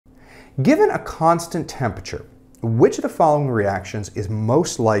Given a constant temperature, which of the following reactions is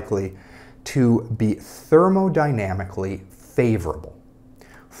most likely to be thermodynamically favorable?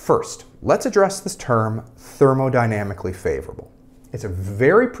 First, let's address this term, thermodynamically favorable. It's a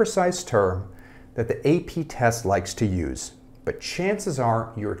very precise term that the AP test likes to use, but chances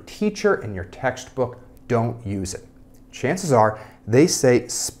are your teacher and your textbook don't use it. Chances are they say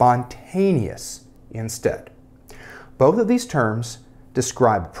spontaneous instead. Both of these terms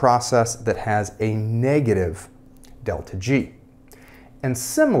describe a process that has a negative delta G. And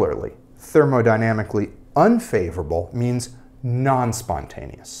similarly, thermodynamically unfavorable means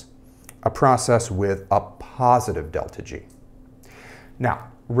non-spontaneous, a process with a positive delta G. Now,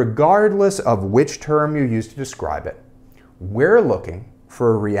 regardless of which term you use to describe it, we're looking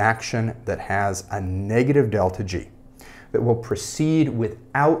for a reaction that has a negative delta G, that will proceed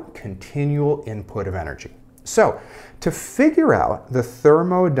without continual input of energy. So, to figure out the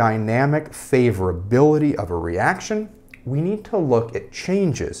thermodynamic favorability of a reaction, we need to look at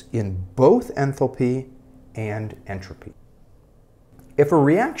changes in both enthalpy and entropy. If a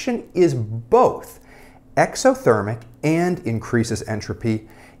reaction is both exothermic and increases entropy,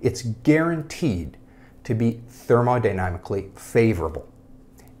 it's guaranteed to be thermodynamically favorable.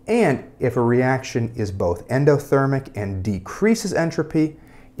 And if a reaction is both endothermic and decreases entropy,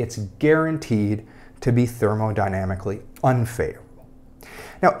 it's guaranteed to be thermodynamically unfavorable.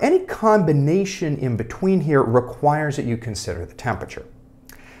 Now, any combination in between here requires that you consider the temperature.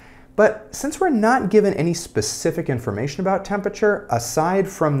 But since we're not given any specific information about temperature, aside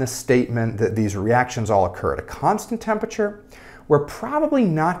from the statement that these reactions all occur at a constant temperature, we're probably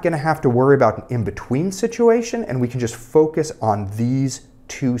not going to have to worry about an in-between situation, and we can just focus on these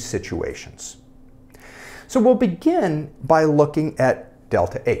two situations. So we'll begin by looking at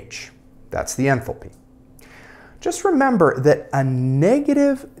delta H. That's the enthalpy. Just remember that a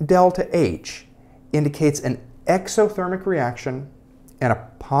negative delta H indicates an exothermic reaction, and a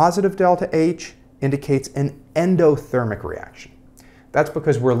positive delta H indicates an endothermic reaction. That's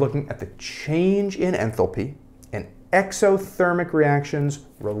because we're looking at the change in enthalpy, and exothermic reactions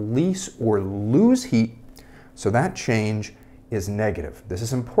release or lose heat, so that change is negative. This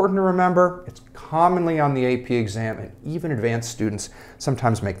is important to remember. It's commonly on the AP exam, and even advanced students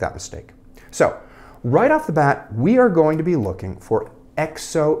sometimes make that mistake. So, right off the bat, we are going to be looking for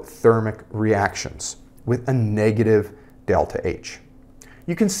exothermic reactions with a negative delta H.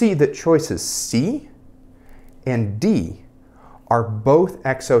 You can see that choices C and D are both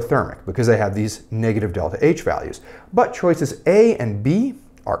exothermic because they have these negative delta H values. But choices A and B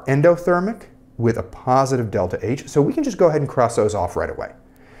are endothermic with a positive delta H, so we can just go ahead and cross those off right away.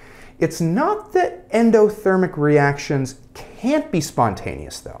 It's not that endothermic reactions can't be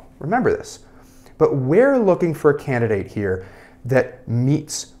spontaneous though. Remember this. But we're looking for a candidate here that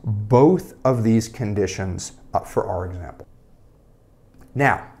meets both of these conditions for our example.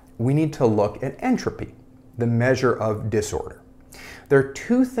 Now, we need to look at entropy, the measure of disorder. There are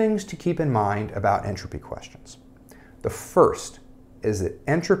two things to keep in mind about entropy questions. The first is that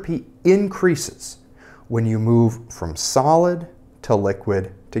entropy increases when you move from solid to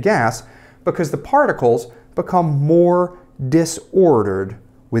liquid to gas because the particles become more disordered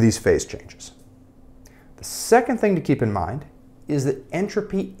with these phase changes. The second thing to keep in mind is that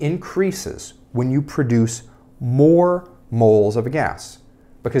entropy increases when you produce more moles of a gas,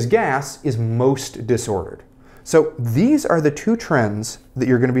 because gas is most disordered. So these are the two trends that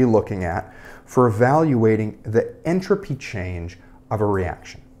you're going to be looking at for evaluating the entropy change of a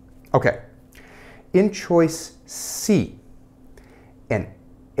reaction. Okay, in choice C, an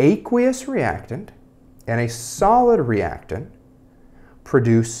aqueous reactant and a solid reactant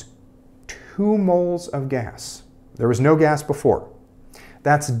produce 2 moles of gas. There was no gas before.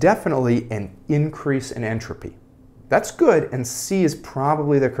 That's definitely an increase in entropy. That's good, and C is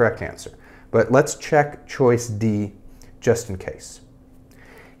probably the correct answer. But let's check choice D just in case.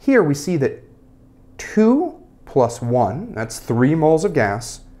 Here we see that 2 plus 1, that's 3 moles of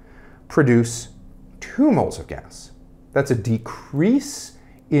gas, produce 2 moles of gas. That's a decrease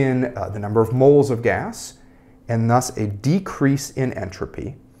in the number of moles of gas, and thus a decrease in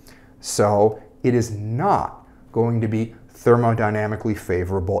entropy. So it is not going to be thermodynamically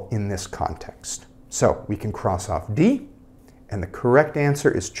favorable in this context. So we can cross off D, and the correct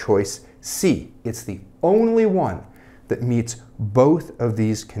answer is choice C. It's the only one that meets both of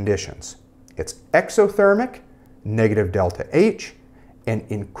these conditions. It's exothermic, negative delta H, and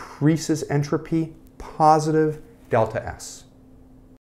increases entropy, positive delta S.